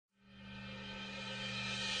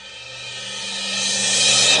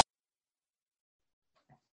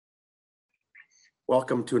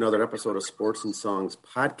Welcome to another episode of Sports and Songs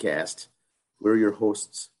podcast. We're your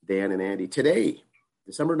hosts, Dan and Andy. Today,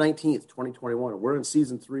 December 19th, 2021. We're in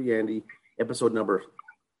season 3, Andy, episode number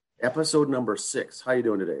 6. How you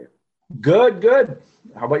doing today? Good.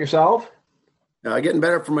 How about yourself? Getting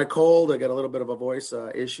better from my cold. I got a little bit of a voice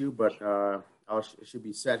issue, but I should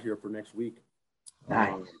be set here for next week.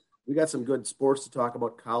 Nice. We got some good sports to talk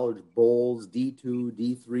about: college bowls, D2,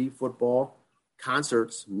 D3 football,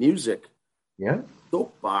 concerts, music. Yeah.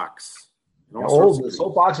 Soapbox. The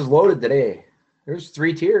soapbox is loaded today. There's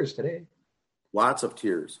 3 tiers today. Lots of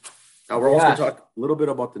tiers. Now, we're also going to talk a little bit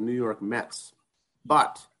about the New York Mets.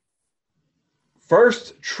 But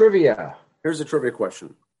first, trivia. Here's a trivia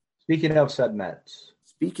question. Speaking of said Mets.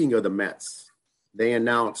 Speaking of the Mets, they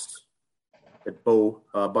announced that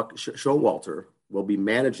Buck Showalter will be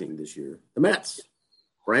managing this year. The Mets.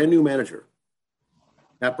 Brand new manager.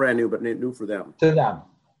 Not brand new, but new for them. To them.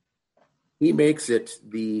 He makes it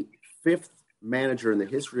the 5th manager in the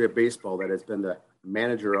history of baseball that has been the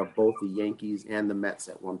manager of both the Yankees and the Mets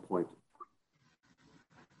at one point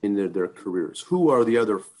in their careers. Who are the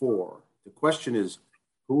other 4? The question is,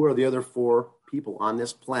 who are the other 4 people on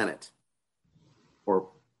this planet, or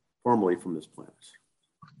formerly from this planet?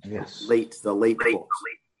 Yes. The late folks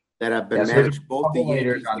that have been managed both the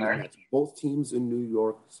Yankees and the Mets, both teams in New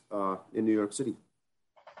York City.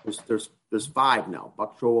 There's 5 now.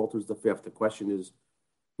 Buck Showalter's the 5th. The question is,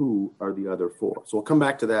 who are the other 4? So we'll come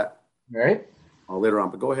back to that later on.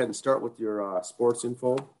 But go ahead and start with your sports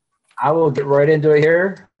info. I will get right into it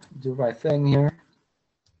here. Do my thing here.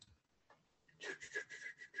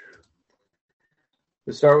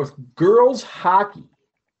 We'll start with girls hockey.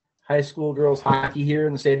 High school girls hockey here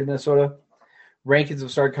in the state of Minnesota. Rankings have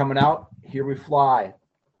started coming out. Here we fly.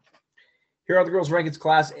 Here are the girls' rankings.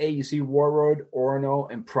 Class A, you see Warroad,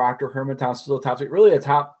 Orono, and Proctor. Hermantown still the top 6. Really, a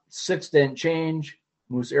top 6 didn't change.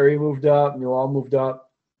 Moose area moved up. Newell moved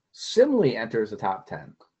up. Simley enters the top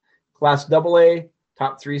 10. Class AA,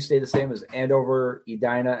 top 3 stay the same as Andover,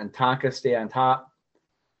 Edina, and Tonka stay on top.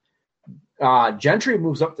 Gentry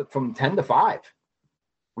moves up from 10 to 5.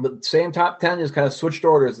 The same top 10 is kind of switched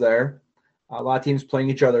orders there. A lot of teams playing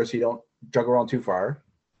each other, so you don't juggle around too far.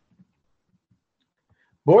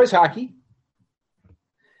 Boys hockey.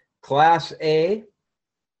 Class A,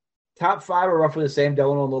 top 5 are roughly the same.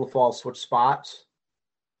 Delano and Little Falls switch spots.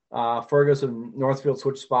 Fergus and Northfield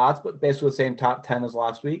switch spots, but basically the same top 10 as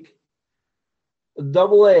last week.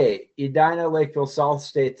 AA, Edina, Lakeville, South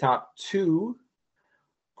stay top 2.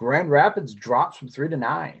 Grand Rapids drops from 3 to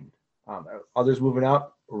 9. Others moving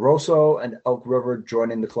up. Rosso and Elk River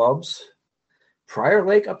joining the clubs. Prior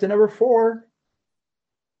Lake up to number 4.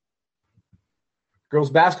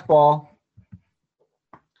 Girls basketball.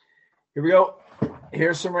 Here we go.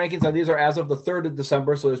 Here's some rankings. Now, these are as of the 3rd of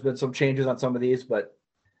December, so there's been some changes on some of these, but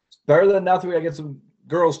it's better than nothing. We got to get some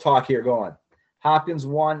girls talk here going. Hopkins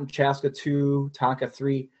 1, Chaska 2, Tonka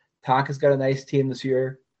 3. Tonka's got a nice team this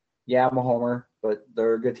year. Yeah, I'm a homer, but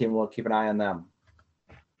they're a good team. We'll keep an eye on them.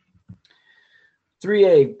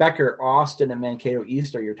 3A, Becker, Austin, and Mankato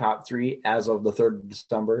East are your top 3 as of the 3rd of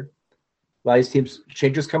December. A lot of these teams,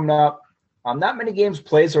 changes coming up. Not many games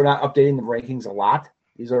played, so we're not updating the rankings a lot.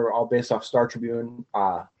 These are all based off Star Tribune,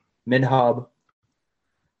 MinHub,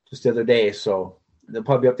 just the other day. So they'll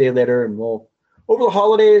probably be updated later, and we'll over the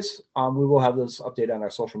holidays, we will have this update on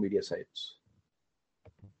our social media sites.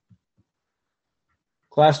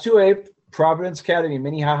 Class 2A, Providence Academy,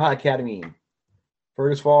 Minnehaha Academy,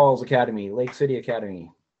 Fergus Falls Academy, Lake City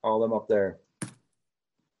Academy, all of them up there.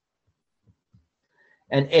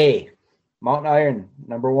 And A, Mountain Iron,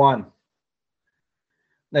 number 1.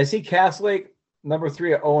 And I see Cass Lake, number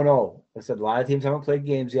 3 at 0-0. I said a lot of teams haven't played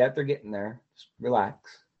games yet. They're getting there. Just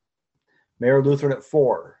relax. Mayor Lutheran at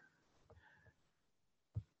 4.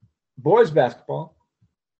 Boys basketball.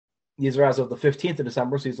 These are as of the 15th of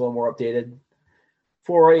December, so he's a little more updated.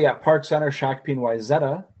 4A at Park Center, Shakopee and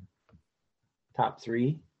Wayzata. Top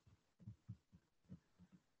 3.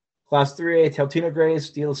 Class 3A, Teltina Grays,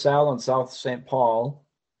 De La Salle, and South St. Paul.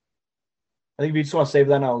 I think if you just want to save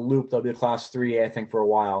that on a loop, they'll be a Class 3A, I think, for a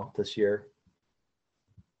while this year.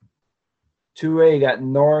 2A, you got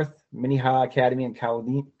North, Minnehaha Academy, and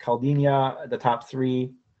Caldenia, the top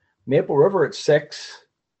 3. Maple River at 6.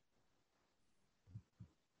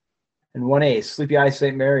 And 1A, Sleepy Eye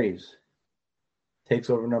St. Mary's takes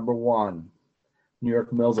over number 1. New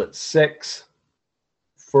York Mills at 6.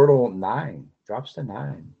 Fertile 9, drops to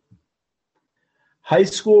 9. High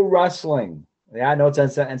school wrestling. Yeah, I know it's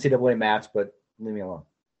NCAA match, but leave me alone.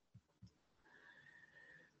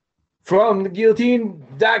 From the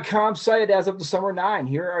Guillotine.com site as of December 9,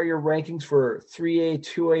 here are your rankings for 3A,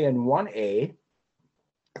 2A, and 1A.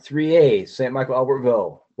 3A, St. Michael,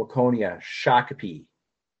 Albertville, Waconia, Shakopee,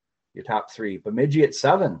 your top three. Bemidji at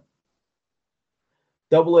 7.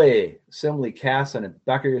 AA, Simley, Casson, and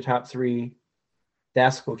Becker, your top three.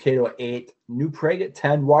 Dassel, Cato at 8. New Prague at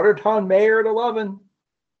 10. Watertown, Mayor at 11.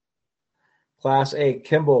 Class A,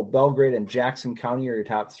 Kimball, Belgrade, and Jackson County are your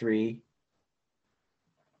top three.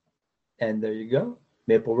 And there you go.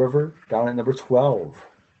 Maple River down at number 12.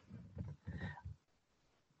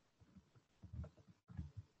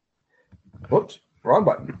 Whoops, wrong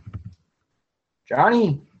button.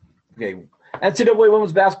 Johnny. Okay. NCAA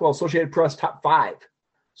Women's Basketball, Associated Press, top 5.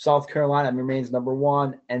 South Carolina remains number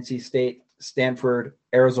 1. NC State, Stanford,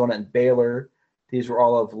 Arizona, and Baylor. These were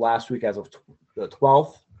all of last week as of the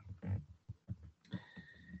 12th.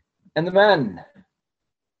 And the men,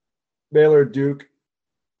 Baylor, Duke,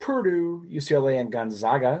 Purdue, UCLA, and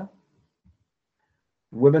Gonzaga.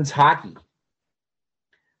 Women's hockey,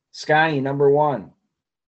 Sky, number 1.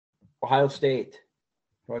 Ohio State,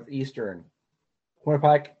 Northeastern,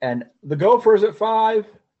 Quinnipiac, and the Gophers at 5.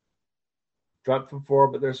 Dropped from 4,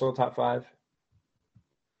 but they're still top 5.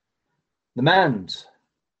 The men's,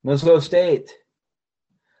 Minnesota State,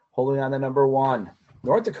 holding on to number 1.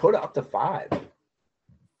 North Dakota up to 5.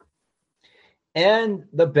 And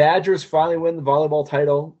the Badgers finally win the volleyball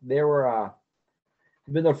title. They were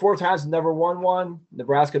been there 4 times and never won one.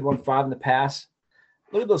 Nebraska had won 5 in the past.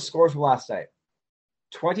 Look at those scores from last night.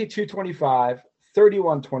 22-25,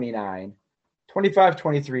 31-29,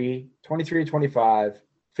 25-23, 23-25,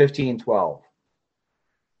 15-12.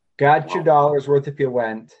 Got your dollars worth if you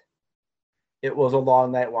went. It was a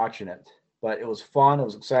long night watching it, but it was fun. It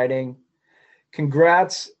was exciting.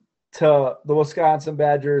 Congrats to the Wisconsin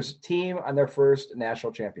Badgers team on their first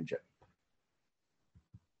national championship.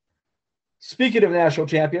 Speaking of national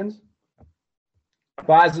champions,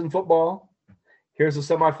 Bison football. Here's the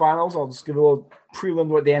semifinals. I'll just give a little prelim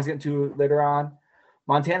to what Dan's getting to later on.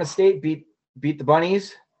 Montana State beat the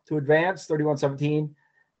Bunnies to advance 31-17.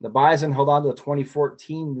 The Bison held on to the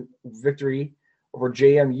 2014 victory over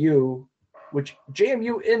JMU, which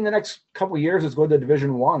JMU in the next couple of years is going to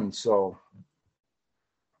Division I. So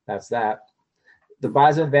that's that. The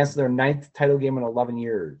Bison advanced to their 9th title game in 11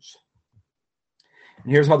 years.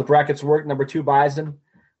 And here's how the brackets work. Number 2, Bison.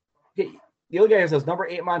 Okay, the other guy says number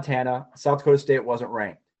 8, Montana. South Dakota State wasn't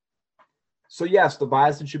ranked. So, yes, the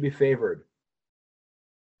Bison should be favored.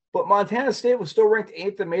 But Montana State was still ranked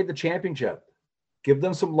 8th and made the championship. Give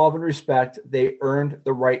them some love and respect. They earned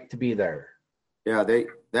the right to be there. Yeah,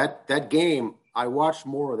 that game, I watched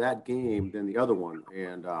more of that game than the other one.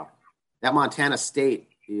 And that Montana State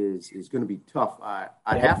is going to be tough. I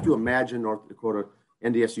have to imagine North Dakota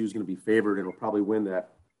NDSU is going to be favored and will probably win that.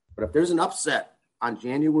 But if there's an upset on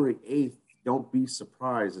January 8th, don't be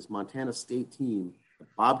surprised. This Montana State team, the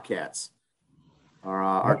Bobcats,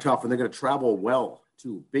 are tough, and they're going to travel well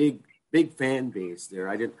too. Big fan base there.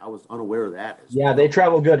 I was unaware of that. Yeah, they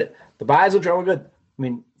travel good. The Bison travel good. I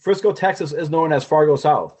mean, Frisco, Texas is known as Fargo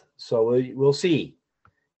South, so we'll see.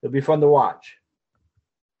 It'll be fun to watch.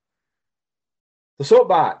 The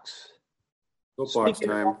soapbox. Soapbox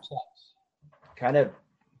time. Kind of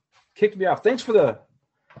kicked me off. Thanks for the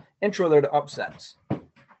intro there to upsets.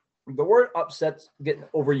 The word upsets getting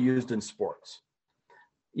overused in sports.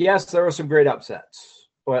 Yes, there were some great upsets.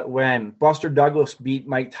 But when Buster Douglas beat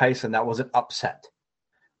Mike Tyson, that was an upset.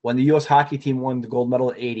 When the U.S. hockey team won the gold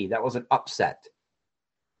medal at 80, that was an upset.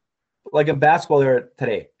 Like in basketball there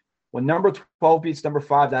today, when number 12 beats number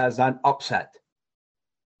 5, that is not an upset.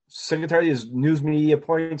 Secretary of news media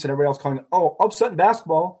points and everybody else calling it, upset in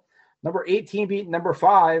basketball. Number 18 beat number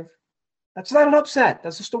 5. That's not an upset.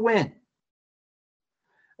 That's just a win.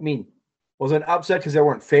 I mean, was it an upset because they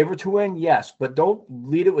weren't favored to win? Yes, but don't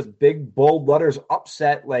lead it with big, bold letters,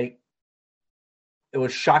 upset, like it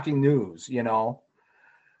was shocking news, you know.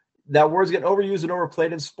 That word's getting overused and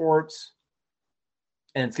overplayed in sports,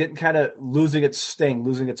 and it's getting kind of losing its sting,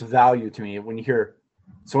 losing its value to me when you hear.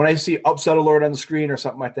 So when I see upset alert on the screen or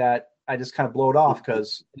something like that, I just kind of blow it off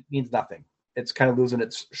because it means nothing. It's kind of losing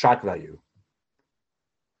its shock value.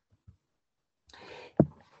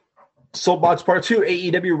 Soapbox Part 2,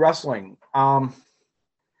 AEW Wrestling. I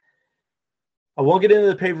won't get into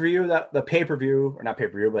the pay-per-view,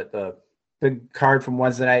 but the big card from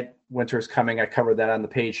Wednesday night, Winter is Coming. I covered that on the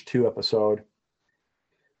Page 2 episode.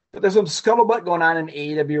 But there's some scuttlebutt going on in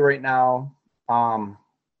AEW right now.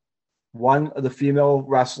 One of the female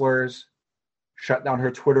wrestlers shut down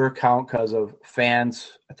her Twitter account because of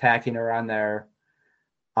fans attacking her on there.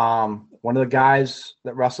 One of the guys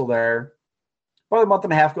that wrestled there about a month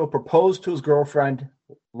and a half ago proposed to his girlfriend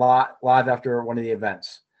live after one of the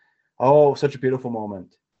events. Oh, such a beautiful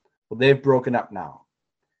moment. Well, they've broken up now.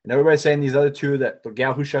 And everybody's saying these other two, that the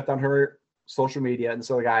gal who shut down her social media and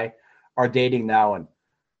this other guy, are dating now. And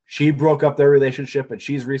she broke up their relationship, and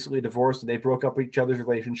she's recently divorced, and they broke up each other's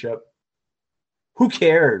relationship. Who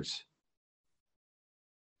cares?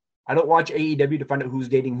 I don't watch AEW to find out who's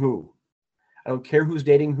dating who. I don't care who's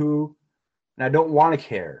dating who, and I don't want to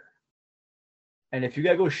care. And if you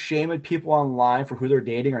got to go shaming people online for who they're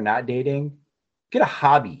dating or not dating, get a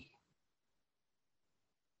hobby.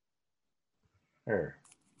 There.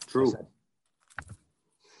 True.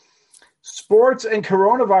 Sports and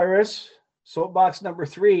coronavirus. Soapbox number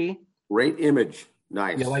 3. Great image.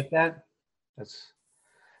 Nice. You like that? That's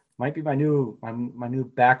might be my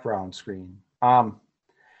new background screen.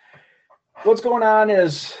 What's going on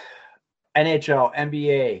is NHL,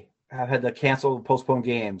 NBA have had to cancel, postpone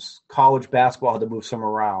games. College basketball had to move some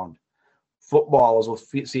around. Football, as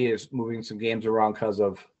we'll see, is moving some games around because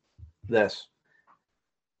of this.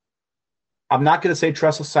 I'm not going to say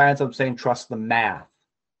trust the science. I'm saying trust the math.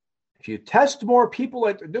 If you test more people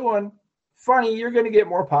like they're doing, funny, you're going to get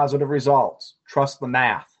more positive results. Trust the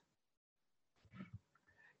math.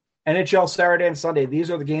 NHL Saturday and Sunday, these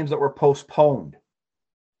are the games that were postponed.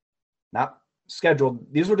 Not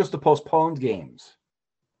scheduled. These were just the postponed games.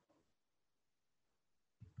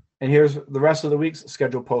 And here's the rest of the week's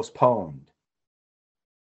schedule postponed.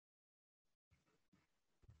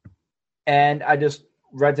 And I just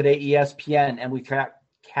read today ESPN, and we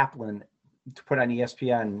Kaplan to put on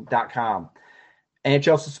ESPN.com.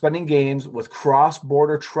 NHL suspending games with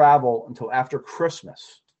cross-border travel until after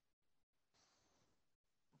Christmas.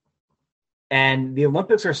 And the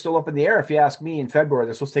Olympics are still up in the air, if you ask me, in February.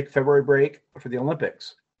 They're supposed to take a February break for the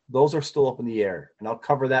Olympics. Those are still up in the air, and I'll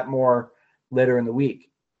cover that more later in the week.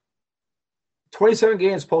 27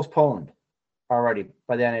 games postponed already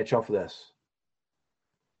by the NHL for this.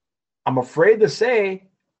 I'm afraid to say,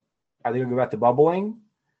 are they going to go back to bubbling?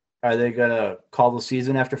 Are they going to call the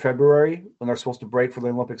season after February when they're supposed to break for the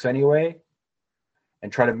Olympics anyway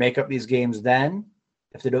and try to make up these games then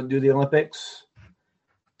if they don't do the Olympics?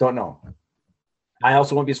 Don't know. I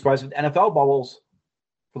also wouldn't be surprised if NFL bubbles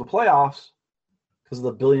for the playoffs because of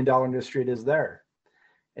the billion-dollar industry it is there.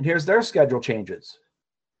 And here's their schedule changes.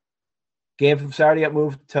 Game from Saturday got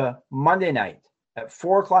moved to Monday night at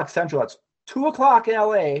 4 o'clock Central. That's 2 o'clock in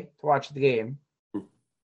LA to watch the game.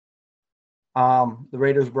 The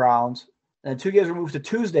Raiders-Browns. And 2 games were moved to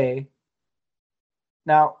Tuesday.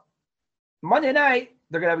 Now, Monday night,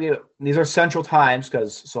 they're going to have these are Central times,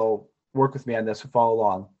 so work with me on this and follow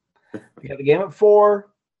along. You have the game at 4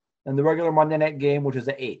 and the regular Monday night game, which is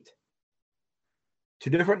at 8. 2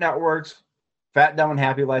 different networks. Fat, Dumb, and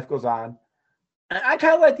Happy Life goes on. And I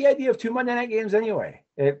kind of like the idea of 2 Monday night games anyway.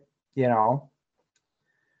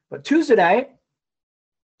 But Tuesday night,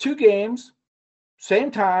 2 games,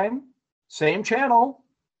 same time, same channel.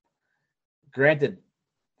 Granted,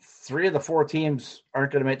 3 of the 4 teams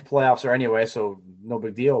aren't going to make the playoffs or anyway, so no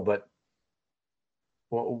big deal. But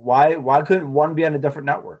why couldn't one be on a different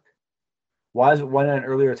network? Why is it one at an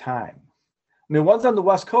earlier time? I mean, one's on the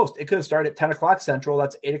West Coast. It could have started at 10 o'clock Central.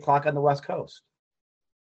 That's 8 o'clock on the West Coast.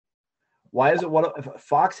 Why is it if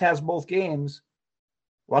Fox has both games?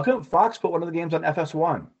 Why couldn't Fox put one of the games on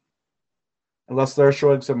FS1? Unless they're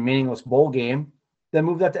showing some meaningless bowl game, then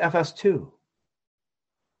move that to FS2.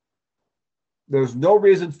 There's no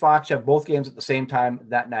reason Fox should have both games at the same time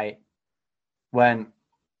that night.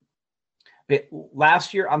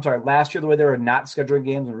 Last year, the way they were not scheduling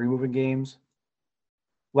games and removing games.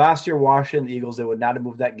 Last year, Washington, the Eagles, they would not have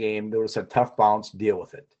moved that game. They would have said, tough bounce, deal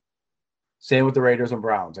with it. Same with the Raiders and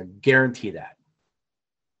Browns. I guarantee that.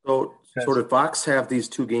 So did Fox have these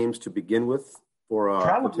 2 games to begin with for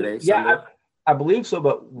today? Yeah, Sunday? I believe so,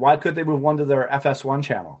 but why could they move one to their FS1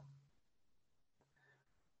 channel?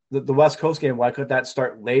 The West Coast game, why could that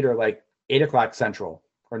start later, like 8 o'clock Central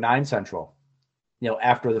or 9 Central,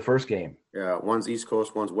 after the first game? Yeah, one's East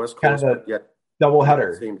Coast, one's West Coast. Kind of a yet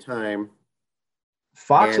doubleheader. At the same time.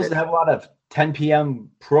 Fox doesn't have a lot of 10 p.m.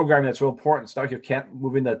 programming that's real important. It's not like you can't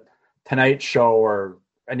move in the Tonight Show or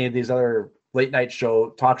any of these other late night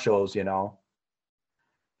talk shows, I don't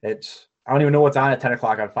even know what's on at 10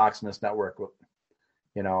 o'clock on Fox in this network,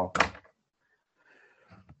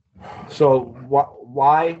 So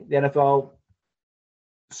why the NFL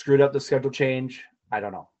screwed up the schedule change, I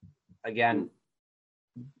don't know. Again,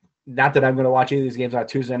 not that I'm going to watch either of these games on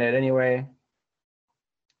Tuesday night anyway.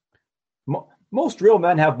 Most real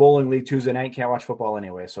men have bowling league Tuesday night, can't watch football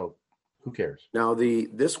anyway, so who cares? Now,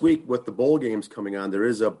 this week with the bowl games coming on, there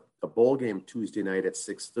is a bowl game Tuesday night at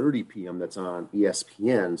 6:30 p.m. that's on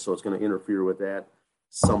ESPN, so it's going to interfere with that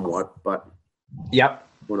somewhat, but yep,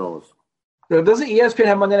 who knows? So doesn't ESPN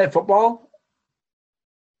have Monday Night Football?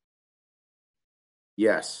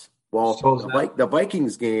 Yes. Well, So is that, The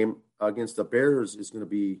Vikings game against the Bears is going to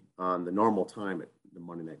be on the normal time at the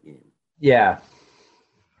Monday night game. yeah.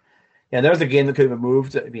 Yeah, there's a game that could have been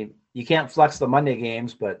moved. I mean, you can't flex the Monday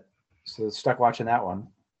games, but so stuck watching that one.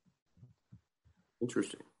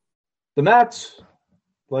 Interesting. The Mets,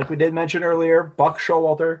 like we did mention earlier, Buck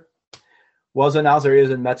Showalter was announced. There he is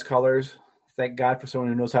in Mets colors. Thank God for someone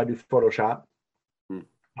who knows how to do Photoshop.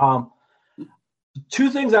 Um, two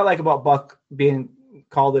things I like about Buck being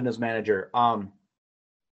called in as manager.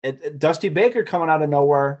 Dusty Baker coming out of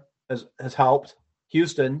nowhere has helped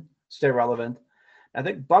Houston stay relevant. I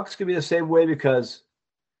think Buck's going to be the same way because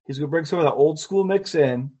he's going to bring some of the old school mix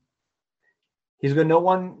in. He's going to know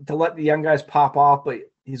when to let the young guys pop off, but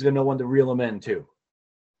he's going to know when to reel them in too.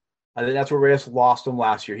 I think that's where Reyes lost him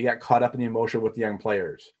last year. He got caught up in the emotion with the young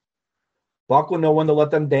players. Buck will know when to let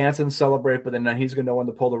them dance and celebrate, but then he's going to know when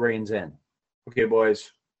to pull the reins in. Okay, boys,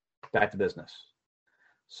 back to business.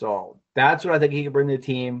 So that's what I think he can bring to the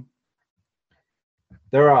team.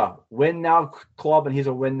 They're a win now club, and he's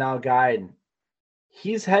a win now guy. And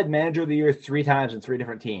he's had manager of the year 3 times in 3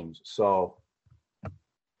 different teams. So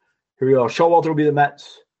here we go. Showalter will be the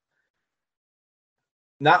Mets.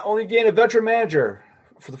 Not only gained a veteran manager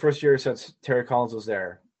for the first year since Terry Collins was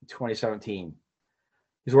there in 2017.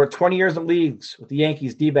 He's worked 20 years in leagues with the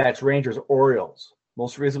Yankees, D-backs, Rangers, Orioles.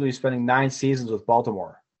 Most recently spending 9 seasons with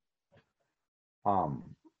Baltimore.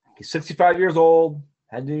 He's 65 years old,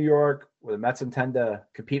 headed to New York, where the Mets intend to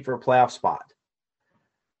compete for a playoff spot.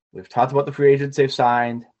 We've talked about the free agents they've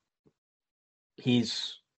signed.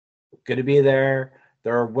 He's going to be there.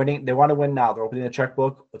 They're winning. They want to win now. They're opening the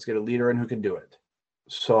checkbook. Let's get a leader in who can do it.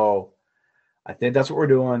 So I think that's what we're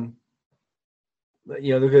doing.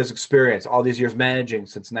 You know, look at his experience. All these years managing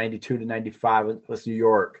since 92 to 95 with New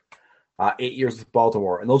York. 8 years with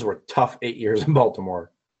Baltimore. And those were tough 8 years in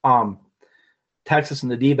Baltimore. Texas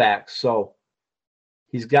and the D-backs. So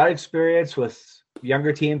he's got experience with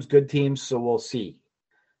younger teams, good teams, so we'll see.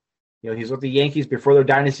 You know, he's with the Yankees before their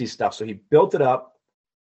dynasty stuff, so he built it up.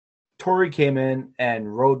 Torrey came in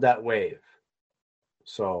and rode that wave.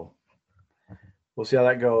 So we'll see how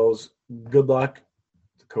that goes. Good luck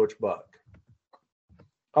to Coach Buck.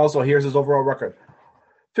 Also, here's his overall record.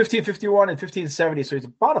 1551 and 1570, so he's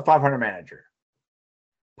about a 500 manager.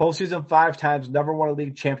 Postseason 5 times, never won a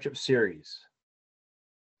league championship series.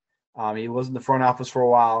 He was in the front office for a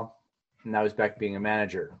while, and now he's back being a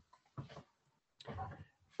manager.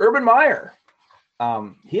 Urban Meyer,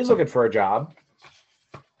 he's looking for a job.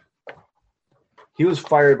 He was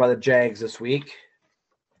fired by the Jags this week.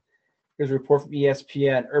 Here's a report from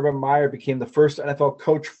ESPN. Urban Meyer became the first NFL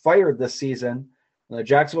coach fired this season when the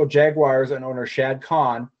Jacksonville Jaguars and owner Shad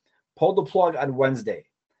Khan pulled the plug on Wednesday.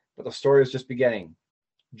 But the story is just beginning.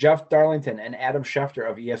 Jeff Darlington and Adam Schefter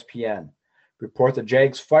of ESPN report the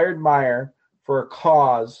Jags fired Meyer for a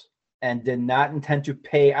cause and did not intend to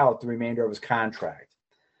pay out the remainder of his contract.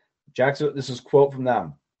 This is a quote from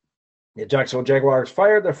them. The Jacksonville Jaguars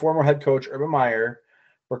fired their former head coach, Urban Meyer,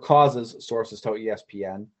 for causes, sources tell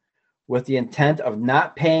ESPN, with the intent of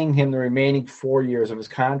not paying him the remaining 4 years of his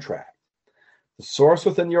contract. The source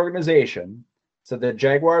within the organization said the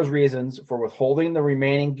Jaguars' reasons for withholding the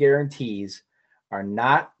remaining guarantees are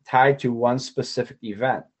not tied to one specific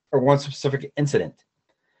event or one specific incident,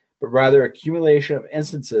 but rather accumulation of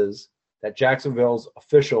instances that Jacksonville's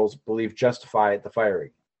officials believe justify the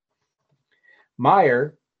firing.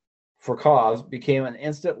 Meyer, for cause, became an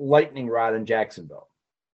instant lightning rod in Jacksonville.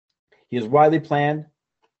 He is widely planned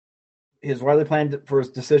for his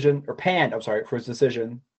decision,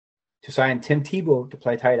 to sign Tim Tebow to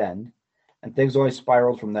play tight end, and things only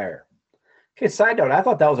spiraled from there. Okay, side note, I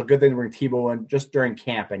thought that was a good thing to bring Tebow in just during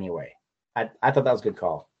camp anyway. I thought that was a good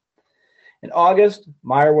call. In August,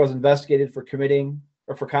 Meyer was investigated for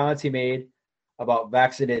comments he made about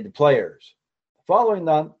vaccinated players. The following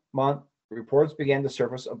month, reports began to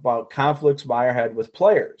surface about conflicts Meyer had with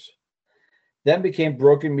players. Then became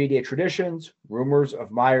broken media traditions, rumors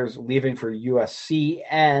of Meyer's leaving for USC,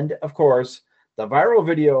 and, of course, the viral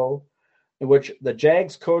video in which the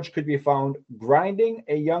Jags coach could be found grinding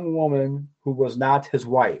a young woman who was not his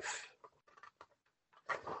wife.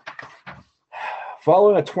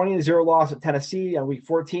 Following a 20-0 loss at Tennessee on Week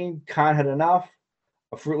 14, Khan had enough.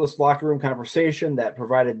 A fruitless locker room conversation that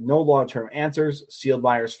provided no long-term answers sealed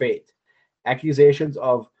Meyer's fate. Accusations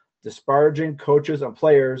of disparaging coaches and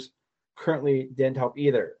players currently didn't help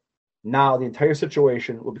either. Now the entire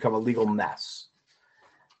situation will become a legal mess.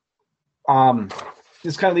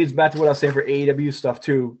 This kind of leads back to what I was saying for AEW stuff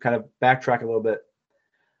too, kind of backtrack a little bit.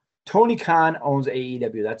 Tony Khan owns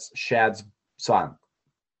AEW. That's Shad's son.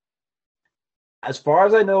 As far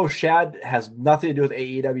as I know, Shad has nothing to do with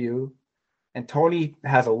AEW, and Tony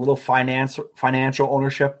has a little financial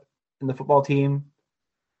ownership in the football team.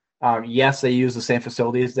 Yes, they use the same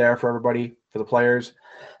facilities there for everybody, for the players,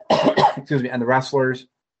 excuse me, and the wrestlers.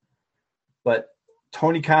 But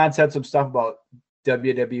Tony Khan said some stuff about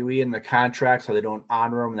WWE and the contracts, so they don't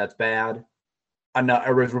honor them, and that's bad.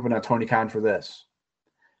 Everybody's ripping on Tony Khan for this.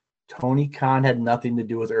 Tony Khan had nothing to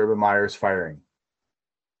do with Urban Meyer's firing.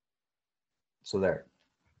 So there.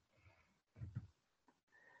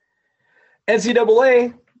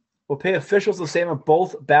 NCAA will pay officials the same in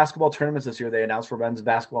both basketball tournaments this year, they announced, for men's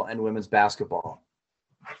basketball and women's basketball.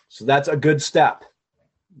 So that's a good step.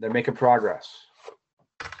 They're making progress.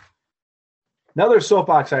 Another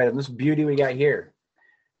soapbox item, this beauty we got here.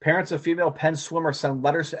 Parents of female Penn swimmer send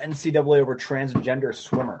letters to NCAA over transgender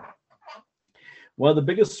swimmer. One of the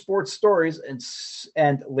biggest sports stories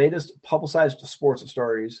and latest publicized sports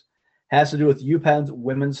stories has to do with UPenn's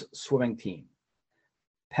women's swimming team.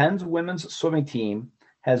 Penn's women's swimming team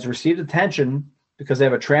has received attention because they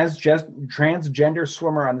have a transgender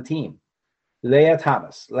swimmer on the team, Leah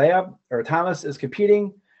Thomas. Thomas is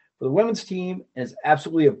competing for the women's team and is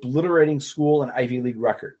absolutely obliterating school and Ivy League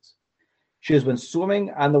records. She has been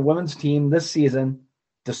swimming on the women's team this season,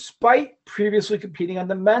 despite previously competing on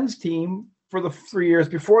the men's team for the 3 years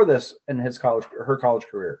before this in her college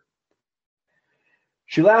career.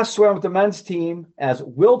 She last swam with the men's team as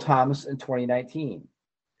Will Thomas in 2019.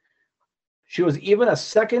 She was even a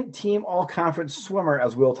second-team all-conference swimmer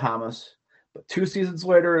as Will Thomas, but 2 seasons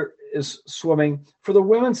later is swimming for the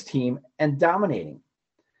women's team and dominating.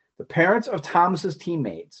 The parents of Thomas's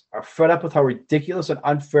teammates are fed up with how ridiculous and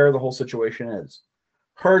unfair the whole situation is.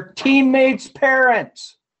 Her teammates'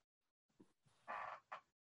 parents.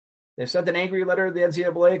 They sent an angry letter to the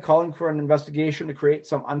NCAA calling for an investigation to create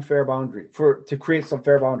some fair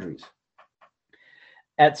boundaries.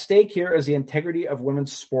 At stake here is the integrity of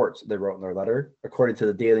women's sports, they wrote in their letter, according to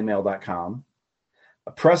the dailymail.com.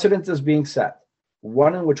 A precedent is being set,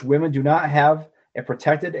 one in which women do not have a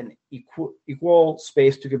protected and equal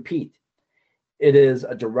space to compete. It is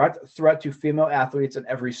a direct threat to female athletes in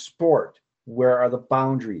every sport. Where are the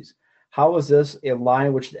boundaries? How is this a line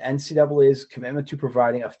in which the NCAA's commitment to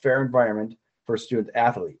providing a fair environment for student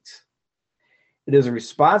athletes? It is a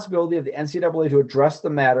responsibility of the NCAA to address the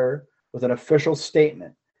matter with an official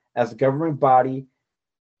statement. As a government body,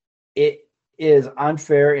 it is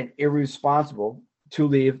unfair and irresponsible to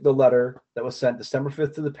leave the letter that was sent December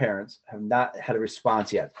 5th to the parents, have not had a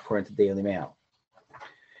response yet, according to Daily Mail.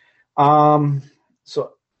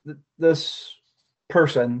 This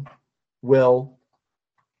person will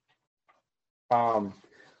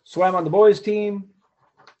swam on the boys' team.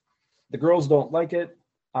 The girls don't like it.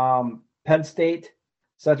 Penn State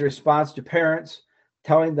sent a response to parents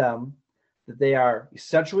telling them that they are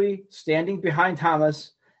essentially standing behind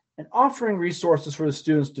Thomas and offering resources for the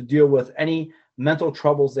students to deal with any mental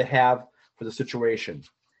troubles they have for the situation.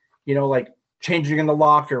 You know, like changing in the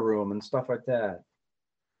locker room and stuff like that.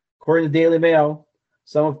 According to Daily Mail,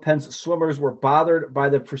 some of Penn's swimmers were bothered by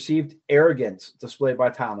the perceived arrogance displayed by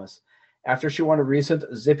Thomas after she won a recent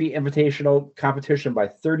Zippy Invitational competition by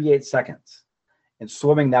 38 seconds. In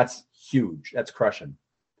swimming, that's huge. That's crushing.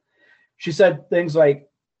 She said things like,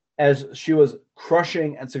 as she was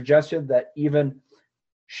crushing and suggested that even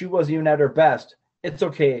she wasn't even at her best, it's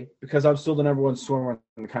okay because I'm still the number one swimmer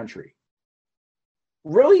in the country.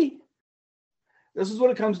 Really? This is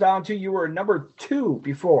what it comes down to. You were number 2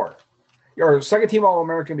 before. You're second team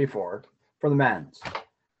All-American before for the men's.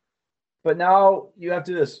 But now you have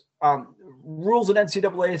to do this. Rules in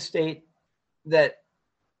NCAA state that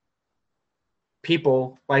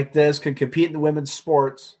people like this can compete in the women's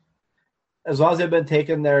sports as long as they've been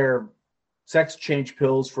taking their sex change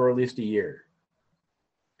pills for at least a year.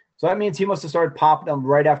 So that means he must have started popping them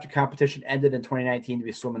right after competition ended in 2019 to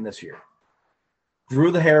be swimming this year.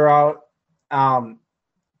 Grew the hair out.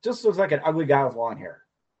 Just looks like an ugly guy with long hair.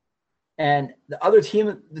 And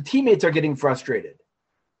the teammates are getting frustrated.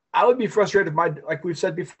 I would be frustrated if like we've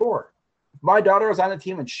said before, if my daughter was on the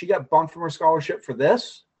team and she got bumped from her scholarship for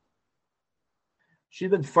this. She's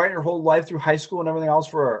been fighting her whole life through high school and everything else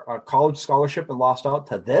for a college scholarship and lost out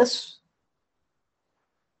to this.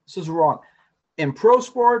 This is wrong. In pro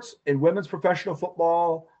sports, in women's professional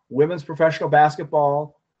football, women's professional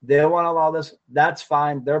basketball, they want to allow this. That's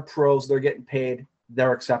fine. They're pros. They're getting paid.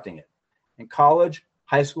 They're accepting it. In college,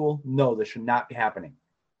 high school, no, this should not be happening.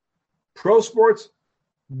 Pro sports,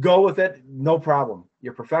 go with it. No problem.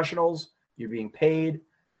 You're professionals. You're being paid.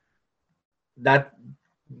 That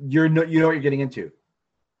you know what you're getting into.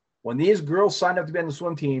 When these girls signed up to be on the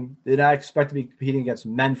swim team, they did not expect to be competing against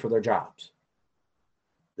men for their jobs.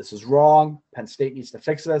 This is wrong. Penn State needs to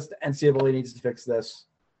fix this. The NCAA needs to fix this.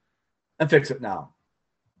 And fix it now.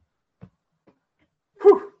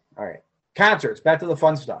 Whew. All right. Concerts. Back to the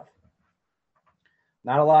fun stuff.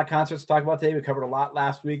 Not a lot of concerts to talk about today. We covered a lot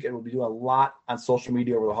last week, and we'll be doing a lot on social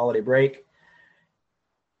media over the holiday break.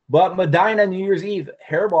 But Medina New Year's Eve,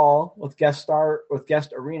 Hairball with guest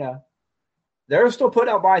arena, they're still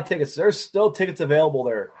putting out buy tickets. There's still tickets available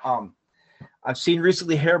there. I've seen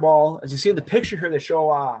recently Hairball, as you see in the picture here, they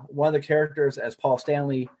show one of the characters as Paul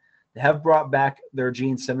Stanley. They have brought back their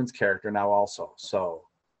Gene Simmons character now also. So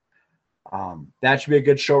that should be a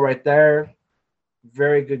good show right there.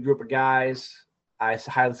 Very good group of guys. I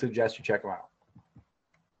highly suggest you check them out.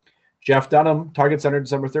 Jeff Dunham, Target Center,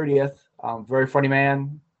 December 30th. Very funny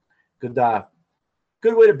man. Good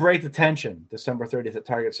way to break the tension, December 30th at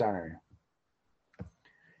Target Center.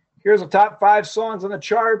 Here's the top 5 songs on the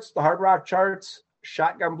charts, the hard rock charts.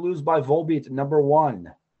 Shotgun Blues by Volbeat, number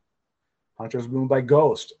 1. Hunter's Moon by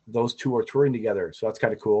Ghost. Those two are touring together, so that's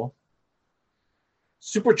kind of cool.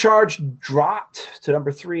 Supercharged dropped to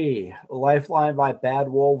number 3. Lifeline by Bad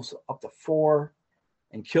Wolves up to 4.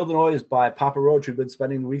 And Kill the Noise by Papa Roach, who've been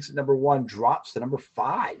spending the weeks at number 1, drops to number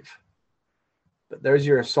 5. But there's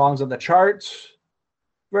your songs on the charts.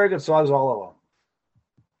 Very good songs, all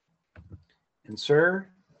of them. And, sir,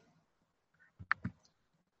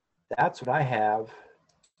 that's what I have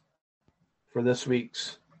for this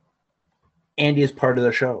week's Andy is part of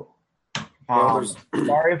the show.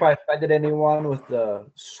 Sorry if I offended anyone with the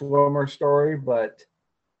swimmer story, but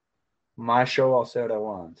my show, I'll say what I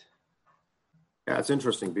want. Yeah, it's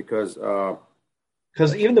interesting because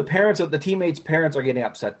even the parents of the teammates' parents are getting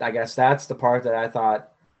upset. I guess that's the part that I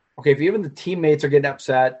thought, okay, if even the teammates are getting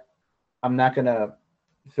upset, I'm not going to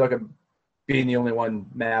feel like I'm being the only one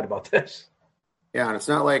mad about this. Yeah, and it's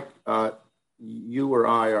not like you or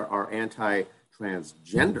I are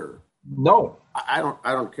anti-transgender. No, I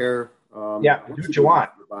don't care. Do what you want,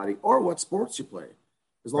 your body or what sports you play,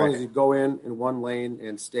 as long as you go in one lane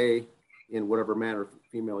and stay in whatever manner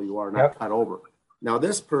female you are, not cut over. Now,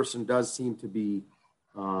 this person does seem to be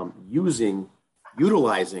utilizing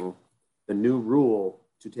the new rule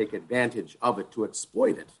to take advantage of it, to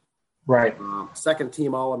exploit it. Right. Second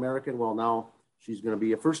team All-American. Well, now she's going to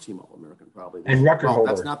be a first team All-American probably. And record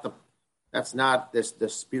holder. That's not the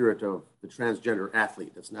spirit of the transgender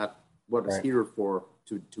athlete. That's not what it's here for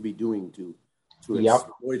to be doing to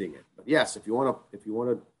exploiting it. But yes, if you want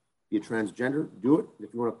to be a transgender, do it.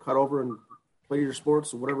 If you want to cut over and play your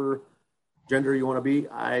sports or whatever gender you want to be,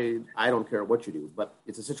 I don't care what you do. But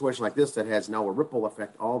it's a situation like this that has now a ripple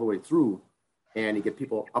effect all the way through, and you get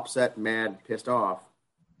people upset, mad, pissed off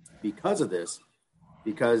because of this,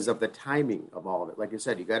 because of the timing of all of it. Like I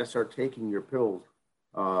said, you got to start taking your pills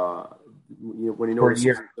when you know it's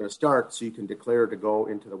going to start, so you can declare to go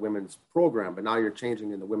into the women's program. But now you're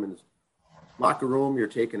changing in the women's locker room. You're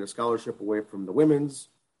taking a scholarship away from the women's.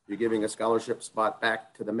 You're giving a scholarship spot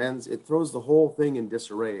back to the men's. It throws the whole thing in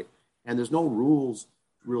disarray, and there's no rules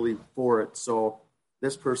really for it. So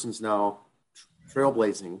this person's now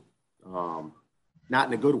trailblazing, not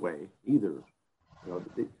in a good way either.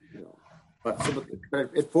 But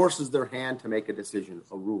it forces their hand to make a decision,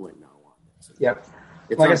 a ruling now on this. Yep.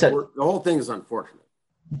 It's like I said, the whole thing is unfortunate.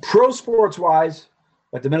 Pro sports wise,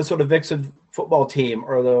 like the Minnesota Vixen football team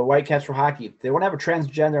or the Whitecaps for hockey, if they want to have a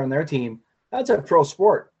transgender on their team, that's a pro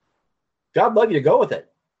sport. God love you to go with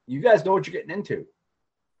it. You guys know what you're getting into.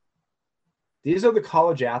 These are the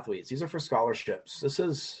college athletes. These are for scholarships. This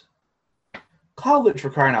is college, for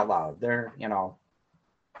crying out loud.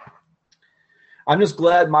 I'm just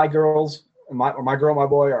glad my girls, my girl, my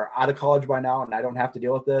boy are out of college by now, and I don't have to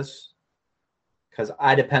deal with this. Because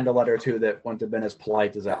I depend a letter or two that wouldn't have been as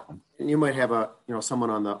polite as that one. And you might have someone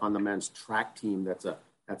on the men's track team that's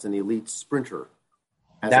an elite sprinter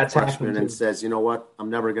as a freshman and says, you know what, I'm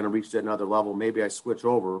never going to reach that another level. Maybe I switch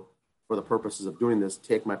over for the purposes of doing this,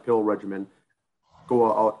 take my pill regimen, go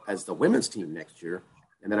out as the women's team next year,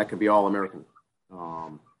 and then I can be All-American.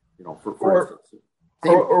 For instance,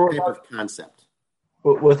 same type of concept.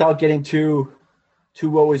 Without getting too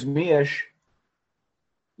woe is me-ish,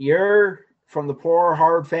 you're from the poor,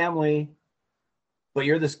 hard family, but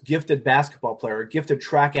you're this gifted basketball player, gifted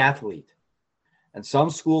track athlete. And some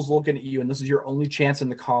schools looking at you, and this is your only chance in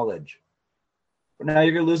the college. But now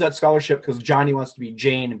you're going to lose that scholarship because Johnny wants to be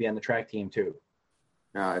Jane and be on the track team too.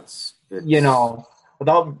 It's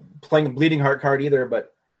without playing a bleeding heart card either,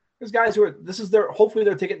 but there's guys who hopefully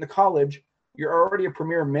they're taking to college. You're already a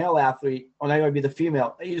premier male athlete. Oh, now you're going to be the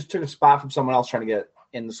female. You just took a spot from someone else trying to get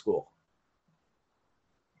in the school.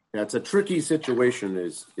 Yeah, it's a tricky situation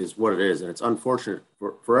is what it is, and it's unfortunate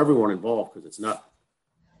for everyone involved because it's not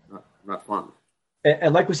not fun.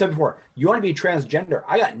 And like we said before, you want to be transgender.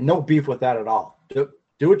 I got no beef with that at all. Do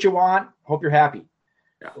what you want. Hope you're happy.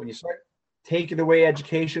 Yeah. When you start taking away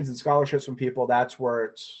educations and scholarships from people, that's where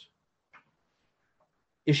it's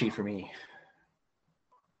ishy for me.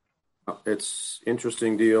 It's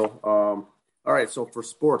interesting deal. All right, so for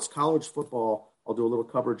sports, college football, I'll do a little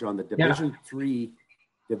coverage on the Division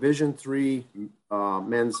III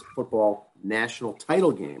men's football national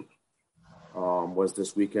title game was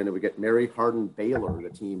this weekend. And we get Mary Hardin Baylor, the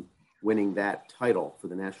team winning that title for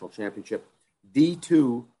the national championship.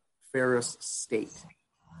 D2, Ferris State.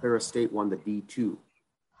 Ferris State won the D2.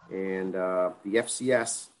 And the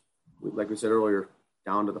FCS, like we said earlier,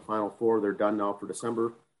 down to the Final Four. They're done now for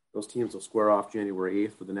December. Those teams will square off January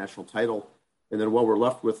 8th for the national title. And then what we're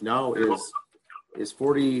left with now is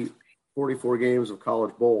 44 games of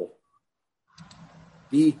college bowl.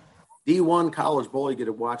 D1 college bowl, you get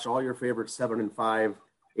to watch all your favorite 7-5,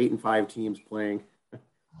 8-5 teams playing.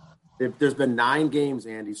 There's been 9 games,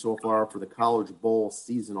 Andy, so far for the college bowl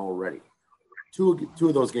season already. Two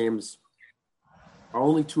of those games are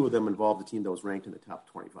only 2 of them involve the team that was ranked in the top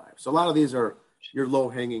 25. So a lot of these are your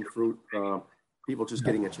low-hanging fruit. People just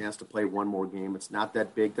getting a chance to play one more game. It's not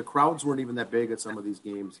that big. The crowds weren't even that big at some of these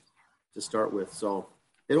games to start with. So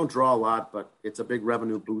they don't draw a lot, but it's a big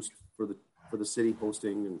revenue boost for the city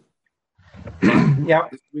hosting. And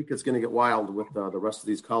this week it's going to get wild with the rest of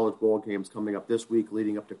these college bowl games coming up this week,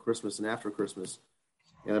 leading up to Christmas and after Christmas.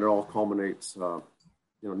 And it all culminates,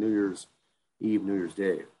 New Year's Eve, New Year's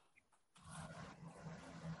Day.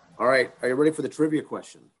 All right. Are you ready for the trivia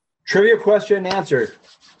question? Trivia question answered.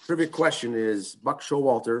 Trivia question is, Buck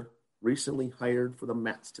Showalter recently hired for the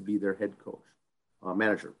Mets to be their head coach,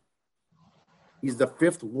 manager. He's the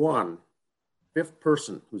fifth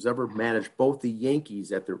person who's ever managed both the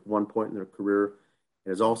Yankees at one point in their career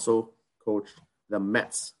and has also coached the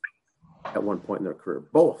Mets at one point in their career.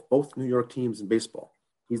 Both New York teams in baseball.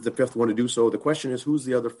 He's the fifth one to do so. The question is, who's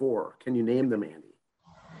the other 4? Can you name them, Andy?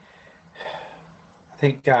 I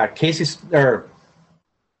think Casey Stengel?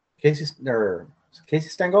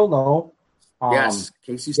 No. Yes,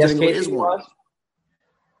 Casey Stengel is one.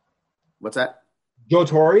 What's that? Joe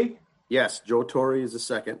Torre? Yes, Joe Torre is the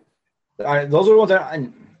second. Those are the ones that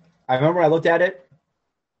I remember when I looked at it.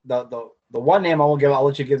 The one name I'll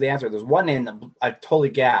let you give the answer. There's one name that I totally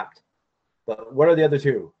gapped. But what are the other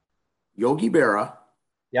 2? Yogi Berra.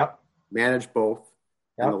 Yep. Managed both.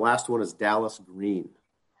 Yep. And the last one is Dallas Green.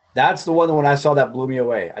 That's the one that when I saw that blew me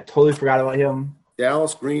away. I totally forgot about him.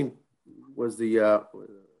 Dallas Green was the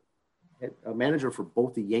manager for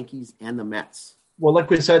both the Yankees and the Mets. Well, like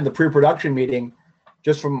we said in the pre-production meeting,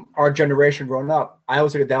 just from our generation growing up, I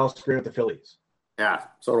always think of Dallas Green with the Phillies. Yeah,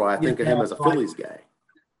 so do I. I think of him as a Phillies guy.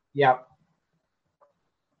 Yeah.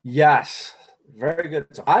 Yes. Very good.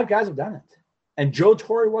 So 5 guys have done it. And Joe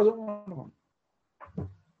Torre wasn't one of them.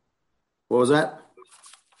 What was that?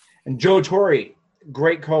 And Joe Torre,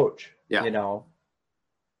 great coach. Yeah.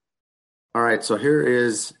 All right, so here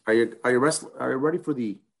is are you ready for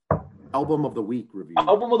the album of the week review?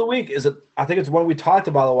 Album of the week I think it's one we talked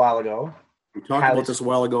about a while ago. We talked about this a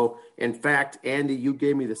while ago. In fact, Andy, you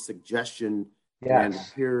gave me the suggestion. Yes. And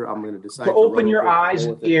here I'm going to decide to open your eyes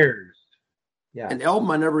and ears. Yeah. An album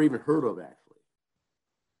I never even heard of, actually.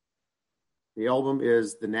 The album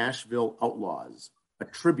is The Nashville Outlaws, a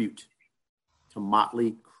tribute to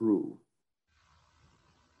Motley Crue.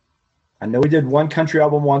 I know we did one country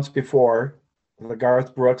album once before, the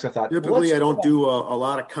Garth Brooks. I thought typically I don't do a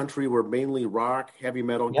lot of country. We're mainly rock, heavy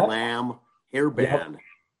metal, glam, hair band. Yep.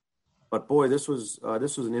 But boy, this was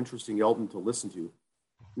an interesting album to listen to.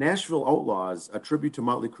 Nashville Outlaws, a tribute to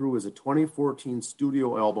Motley Crue, is a 2014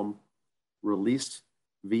 studio album released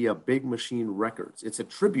via Big Machine Records. It's a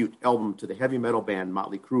tribute album to the heavy metal band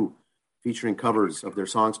Motley Crue, featuring covers of their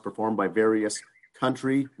songs performed by various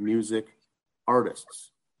country music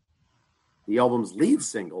artists. The album's lead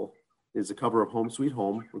single is a cover of Home Sweet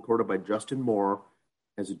Home, recorded by Justin Moore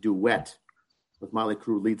as a duet with Motley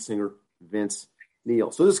Crue lead singer Vince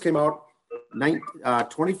Neil. So this came out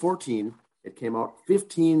 2014. It came out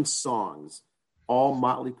 15 songs, all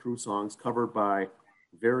Motley Crue songs covered by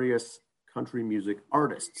various country music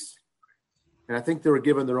artists. And I think they were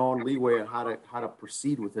given their own leeway on how to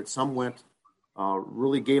proceed with it. Some went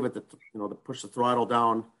really gave it to push the throttle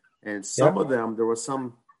down, and some of them there was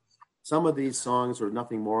some of these songs were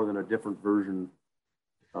nothing more than a different version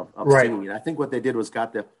of singing it. I think what they did was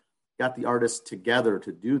got the artists together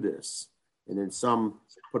to do this, and then some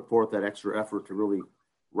put forth that extra effort to really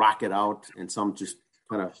rock it out, and some just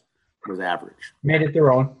kind of was average. Made it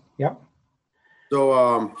their own. Yep.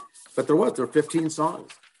 So, but there were 15 songs.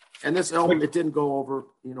 And this album, it didn't go over,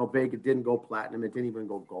 big. It didn't go platinum. It didn't even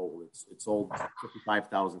go gold. It sold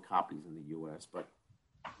 55,000 copies in the U.S., but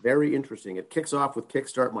very interesting. It kicks off with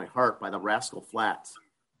Kickstart My Heart by the Rascal Flatts.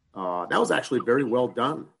 That was actually very well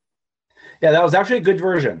done. Yeah, that was actually a good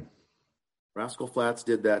version. Rascal Flatts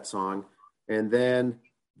did that song. And then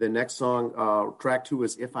the next song, track 2,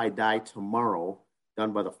 is If I Die Tomorrow,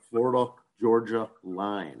 done by the Florida Georgia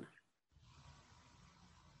Line.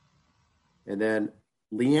 And then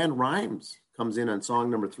Leanne Rimes comes in on song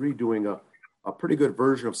number 3, doing a pretty good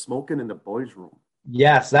version of Smoking in the Boys' Room.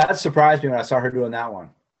 Yes, that surprised me when I saw her doing that one.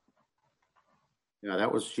 Yeah,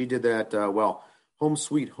 she did that well. Home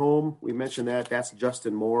Sweet Home, we mentioned that. That's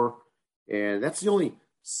Justin Moore. And that's the only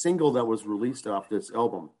single that was released off this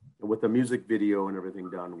album. And with the music video and everything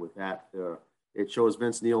done with that, it shows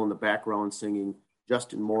Vince Neil in the background singing,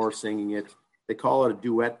 Justin Moore singing it. They call it a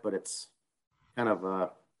duet, but it's kind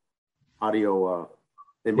of audio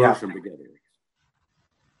immersion together.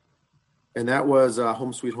 And that was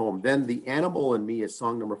Home Sweet Home. Then The Animal and Me is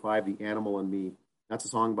song number 5, The Animal and Me. That's a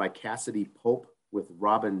song by Cassidy Pope with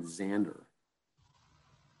Robin Zander.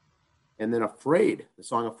 And then Afraid, the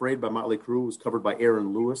song Afraid by Motley Crue, was covered by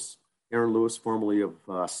Aaron Lewis. Aaron Lewis, formerly of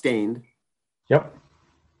Stained. Yep.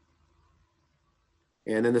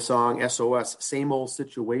 And then the song SOS, Same Old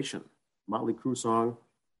Situation, Motley Crue song,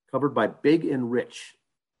 covered by Big and Rich.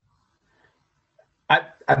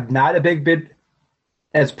 I'm not a big bit.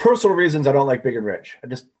 As personal reasons, I don't like Big and Rich.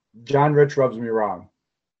 John Rich rubs me wrong.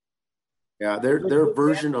 Yeah, their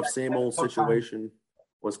version of Same Old Situation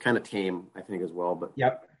was kind of tame, I think, as well. But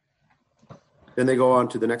yep. Then they go on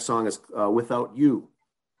to the next song is Without You.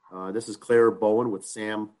 This is Claire Bowen with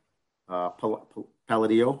Sam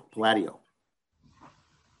Palladio.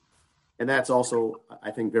 And that's also,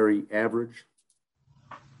 I think, very average.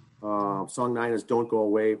 Song 9 is Don't Go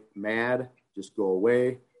Away, Mad, Just Go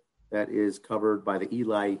Away. That is covered by the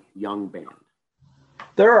Eli Young Band.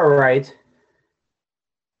 They're all right.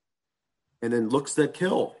 And then Looks That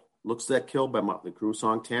Kill by Motley Crue,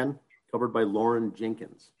 song 10, covered by Lauren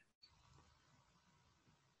Jenkins.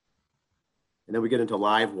 And then we get into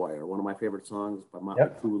Live Wire, one of my favorite songs by Motley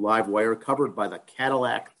Crue, Live Wire, covered by the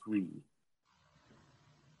Cadillac 3.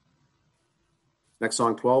 Next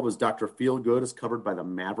song, 12, is Dr. Feelgood, is covered by the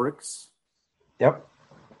Mavericks. Yep.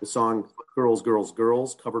 The song Girls, Girls,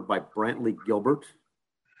 Girls, covered by Brantley Gilbert.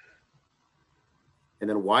 And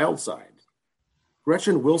then Wild Side.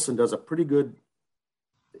 Gretchen Wilson does a pretty good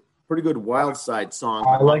Wild Side song.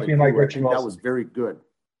 I like me like Gretchen Wilson. That was very good.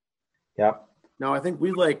 Yep. Now, I think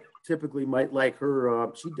we typically might like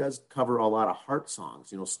her. She does cover a lot of Heart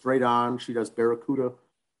songs. Straight On. She does Barracuda.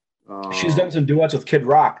 She's done some duets with Kid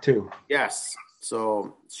Rock, too. Yes.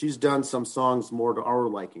 So she's done some songs more to our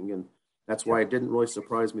liking, and that's why it didn't really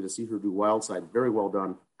surprise me to see her do Wild Side. Very well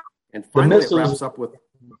done. And finally, it wraps up with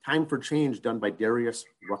Time for Change, done by Darius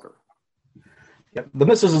Rucker. Yep. The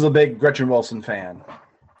Missus is a big Gretchen Wilson fan.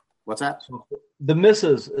 What's that? The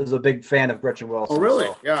Missus is a big fan of Gretchen Wilson. Oh, really?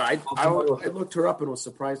 So. Yeah, I looked her up and was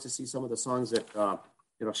surprised to see some of the songs that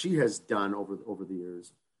she has done over the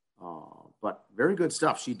years. But very good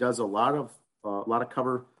stuff. She does a lot of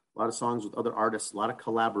cover, a lot of songs with other artists, a lot of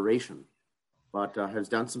collaboration. But has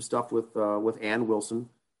done some stuff with Ann Wilson,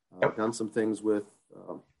 done some things with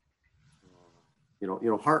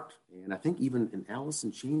Heart, and I think even in Alice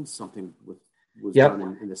in Chains something was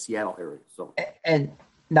done in the Seattle area. So and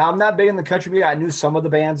now I'm not big in the country music. I knew some of the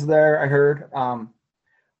bands there. I heard,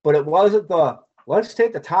 but it wasn't let's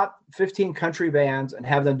take the top 15 country bands and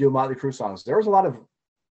have them do Motley Crue songs. There was a lot of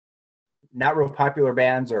not real popular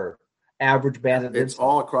bands or average bands. It's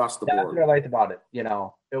all across the board. That's what I liked about it.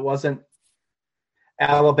 It wasn't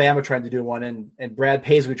Alabama trying to do one and Brad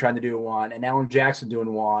Paisley trying to do one and Alan Jackson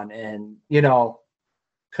doing one, and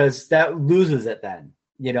because that loses it then.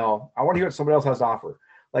 I want to hear what somebody else has to offer.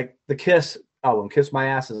 Like the Kiss album, Kiss My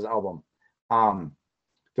Ass's album.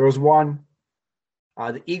 There was one,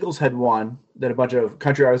 the Eagles had one that a bunch of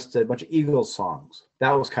country artists did a bunch of Eagles songs.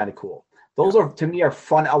 That was kind of cool. Those to me are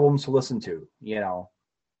fun albums to listen to,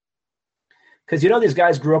 because these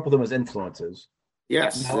guys grew up with them as influences.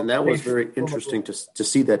 Yes, and that was very interesting to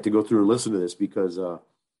see that, to go through and listen to this, because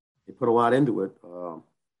they put a lot into it.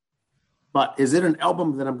 But is it an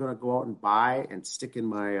album that I'm going to go out and buy and stick in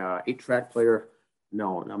my 8-track player?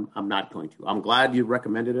 No, I'm not going to. I'm glad you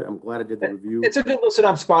recommended it. I'm glad I did the review. It's a good listen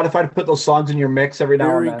on Spotify to put those songs in your mix every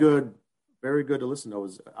now and then. Very good to listen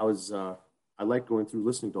to. I like going through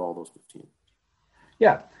listening to all those 15.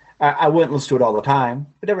 Yeah, I wouldn't listen to it all the time,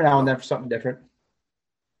 but every now and then for something different.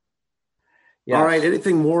 Yeah. All right.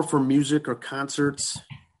 Anything more for music or concerts?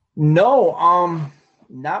 No.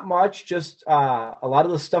 Not much. Just a lot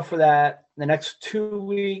of the stuff for that. The next 2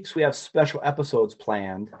 weeks, we have special episodes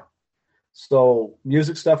planned. So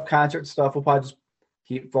music stuff, concert stuff. We'll probably just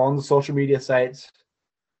keep following the social media sites.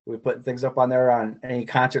 We put things up on there on any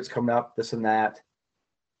concerts coming up, this and that.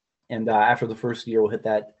 And after the first year, we'll hit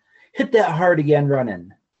that hard again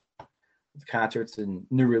running with concerts and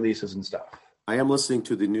new releases and stuff. I am listening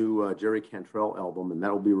to the new Jerry Cantrell album, and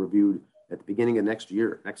that will be reviewed at the beginning of next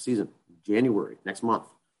season, January, next month.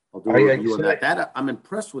 I'll do a review on that. I'm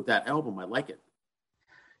impressed with that album. I like it.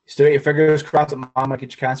 You still get your fingers crossed that Mom might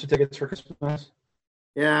get you concert tickets for Christmas?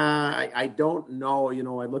 Yeah, I don't know.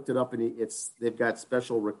 I looked it up, and they've got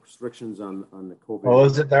special restrictions on the COVID. Oh,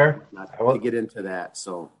 is it there? Not to get into that.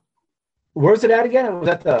 So, where's it at again? Was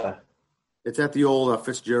that It's at the old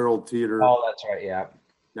Fitzgerald Theater. Oh, that's right. Yeah.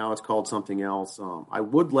 Now it's called something else. I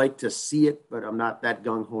would like to see it, but I'm not that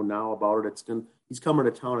gung-ho now about it. He's coming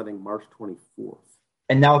to town, I think, March 24th.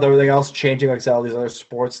 And now with everything else changing, like all these other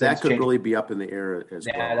sports things, that could really be up in the air as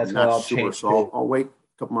well. Yeah, that's I'm not sure. Change, so I'll wait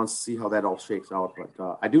a couple months to see how that all shakes out.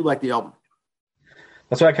 But I do like the album.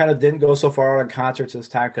 That's why I kind of didn't go so far on concerts this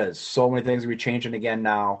time, because so many things will be changing again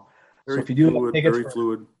now. So if you do have tickets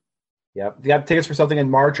fluid. Yep. If you have tickets for something in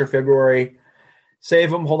March or February,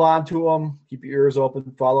 save them, hold on to them, keep your ears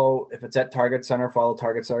open, follow, if it's at Target Center, follow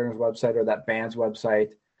Target Center's website or that band's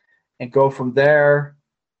website, and go from there.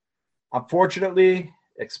 Unfortunately,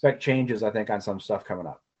 expect changes, I think, on some stuff coming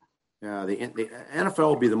up. Yeah, the NFL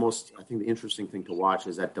will be the most, I think, the interesting thing to watch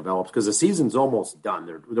as that develops, because the season's almost done.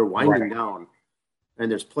 They're winding down,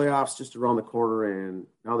 and there's playoffs just around the corner, and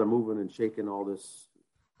now they're moving and shaking all this.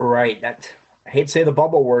 Right. I hate to say the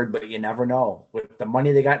bubble word, but you never know. With the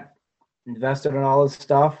money they got invested in all this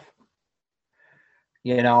stuff,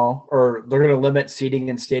 or they're going to limit seating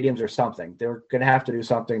in stadiums or something. They're going to have to do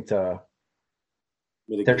something to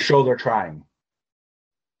show they're trying.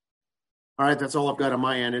 All right, that's all I've got on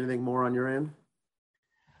my end. Anything more on your end?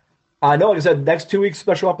 No, like I said, next 2 weeks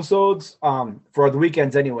special episodes for the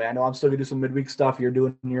weekends anyway. I know I'm still going to do some midweek stuff. You're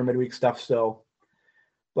doing your midweek stuff still.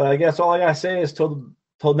 But I guess all I got to say is till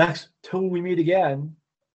we meet again,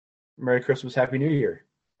 Merry Christmas, Happy New Year.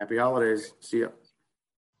 Happy holidays. See ya.